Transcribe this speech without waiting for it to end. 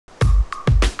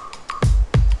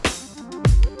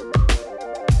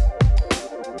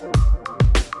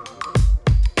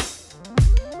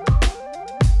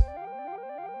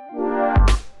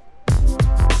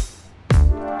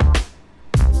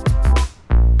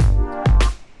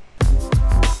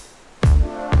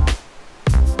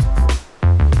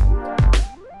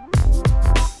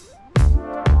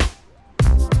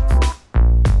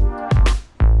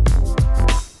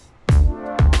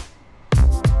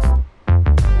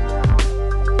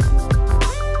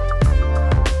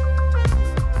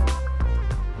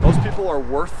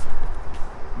worth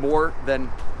more than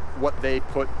what they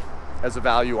put as a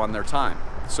value on their time.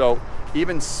 So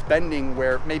even spending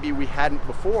where maybe we hadn't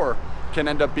before can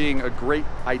end up being a great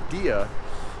idea.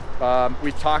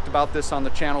 We've talked about this on the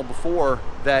channel before,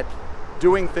 that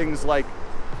doing things like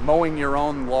mowing your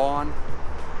own lawn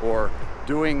or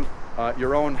doing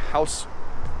your own house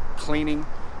cleaning,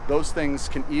 those things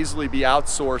can easily be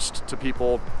outsourced to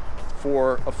people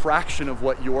for a fraction of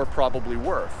what you're probably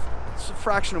worth. It's a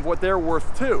fraction of what they're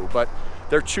worth too, but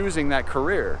they're choosing that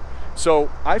career.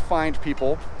 So I find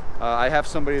people, I have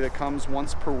somebody that comes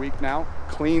once per week now,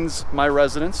 cleans my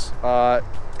residence,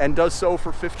 and does so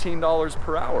for $15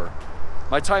 per hour.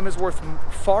 My time is worth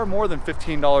far more than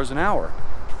 $15 an hour.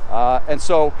 And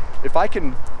so if I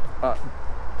can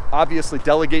obviously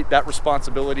delegate that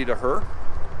responsibility to her,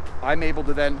 I'm able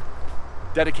to then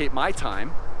dedicate my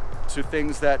time to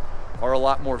things that are a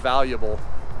lot more valuable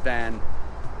than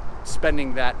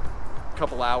spending that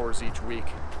couple hours each week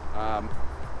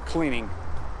cleaning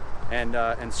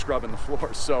and scrubbing the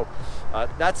floors. So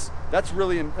that's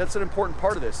an important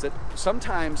part of this, that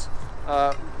sometimes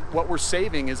what we're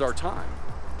saving is our time,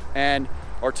 and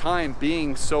our time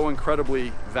being so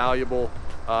incredibly valuable,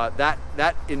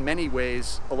 that in many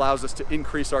ways allows us to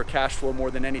increase our cash flow more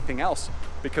than anything else,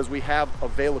 because we have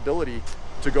availability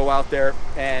to go out there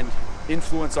and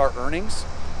influence our earnings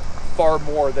far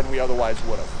more than we otherwise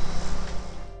would have.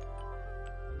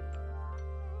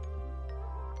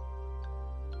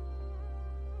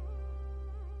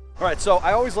 All right, so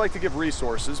I always like to give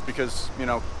resources because, you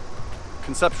know,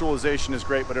 conceptualization is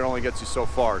great, but it only gets you so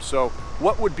far. So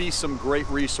what would be some great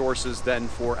resources then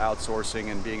for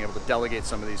outsourcing and being able to delegate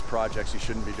some of these projects you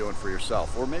shouldn't be doing for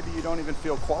yourself? Or maybe you don't even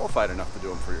feel qualified enough to do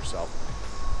them for yourself.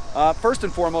 First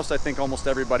and foremost, I think almost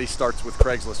everybody starts with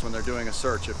Craigslist when they're doing a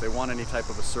search. If they want any type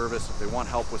of a service, if they want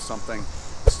help with something,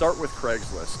 start with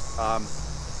Craigslist.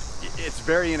 It's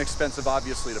very inexpensive,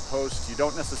 obviously, to post. You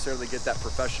don't necessarily get that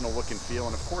professional look and feel.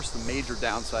 And of course, the major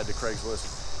downside to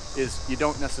Craigslist is you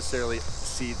don't necessarily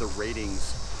see the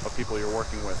ratings of people you're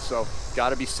working with. So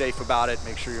gotta be safe about it.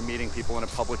 Make sure you're meeting people in a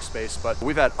public space. But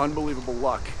we've had unbelievable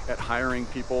luck at hiring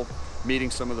people,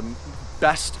 meeting some of the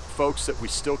best folks that we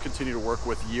still continue to work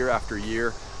with year after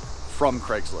year from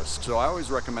Craigslist. So I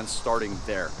always recommend starting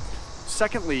there.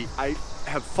 Secondly, I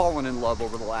have fallen in love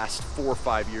over the last 4 or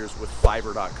 5 years with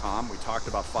Fiverr.com. We talked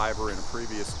about Fiverr in a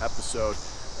previous episode.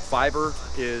 Fiverr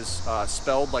is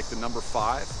spelled like the number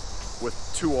 5 with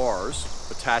 2 R's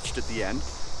attached at the end.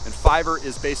 And Fiverr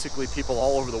is basically people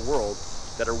all over the world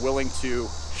that are willing to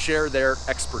share their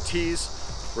expertise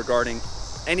regarding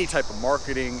any type of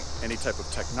marketing, any type of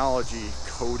technology,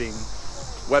 coding,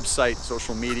 website,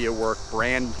 social media work,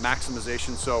 brand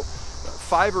maximization. So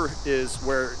Fiverr is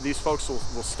where these folks will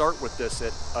start with this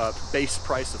at a base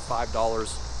price of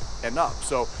 $5 and up.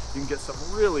 So you can get some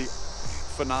really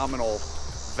phenomenal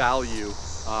value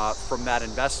from that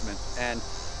investment. And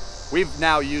we've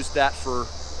now used that for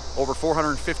over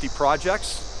 450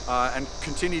 projects and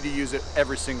continue to use it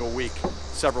every single week,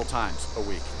 several times a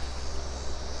week.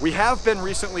 We have been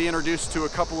recently introduced to a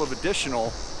couple of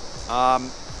additional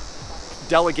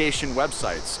delegation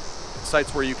websites,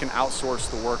 sites where you can outsource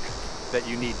the work that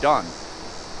you need done.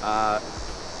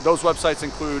 Those websites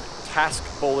include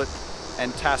TaskBullet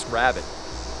and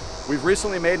TaskRabbit. We've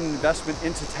recently made an investment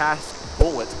into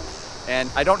TaskBullet, and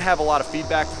I don't have a lot of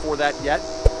feedback for that yet,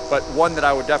 but one that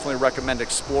I would definitely recommend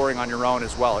exploring on your own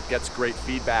as well. It gets great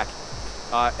feedback.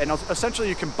 And essentially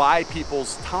you can buy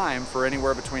people's time for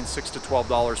anywhere between $6 to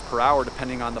 $12 per hour,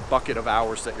 depending on the bucket of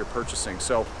hours that you're purchasing.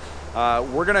 So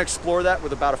we're gonna explore that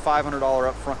with about a $500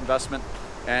 upfront investment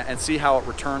and see how it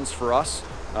returns for us.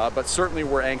 But certainly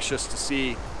we're anxious to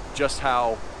see just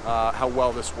how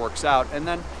well this works out. And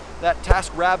then that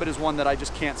TaskRabbit is one that I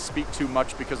just can't speak to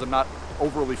much because I'm not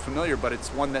overly familiar, but it's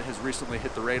one that has recently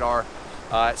hit the radar.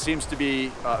 It seems to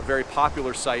be a very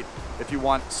popular site if you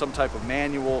want some type of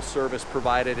manual service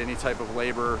provided, any type of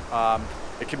labor.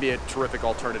 It can be a terrific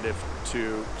alternative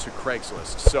to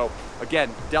Craigslist. So again,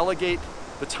 delegate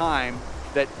the time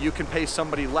that you can pay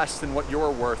somebody less than what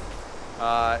you're worth,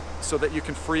 so that you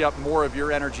can free up more of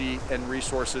your energy and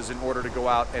resources in order to go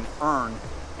out and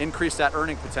increase that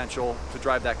earning potential to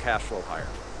drive that cash flow higher.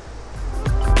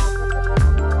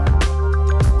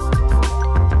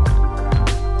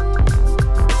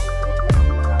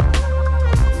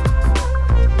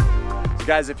 So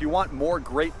guys, if you want more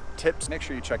great tips, make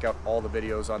sure you check out all the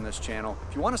videos on this channel.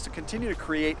 If you want us to continue to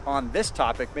create on this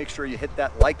topic, make sure you hit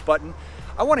that like button.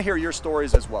 I want to hear your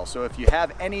stories as well. So if you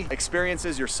have any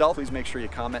experiences yourself, please make sure you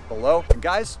comment below. And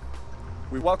guys,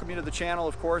 We welcome you to the channel,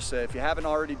 of course. If you haven't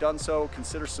already done so,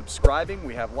 consider subscribing.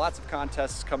 We have lots of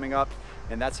contests coming up,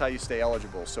 and that's how you stay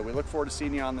eligible. So we look forward to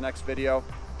seeing you on the next video.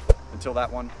 Until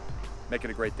that one, make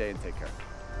it a great day and take care.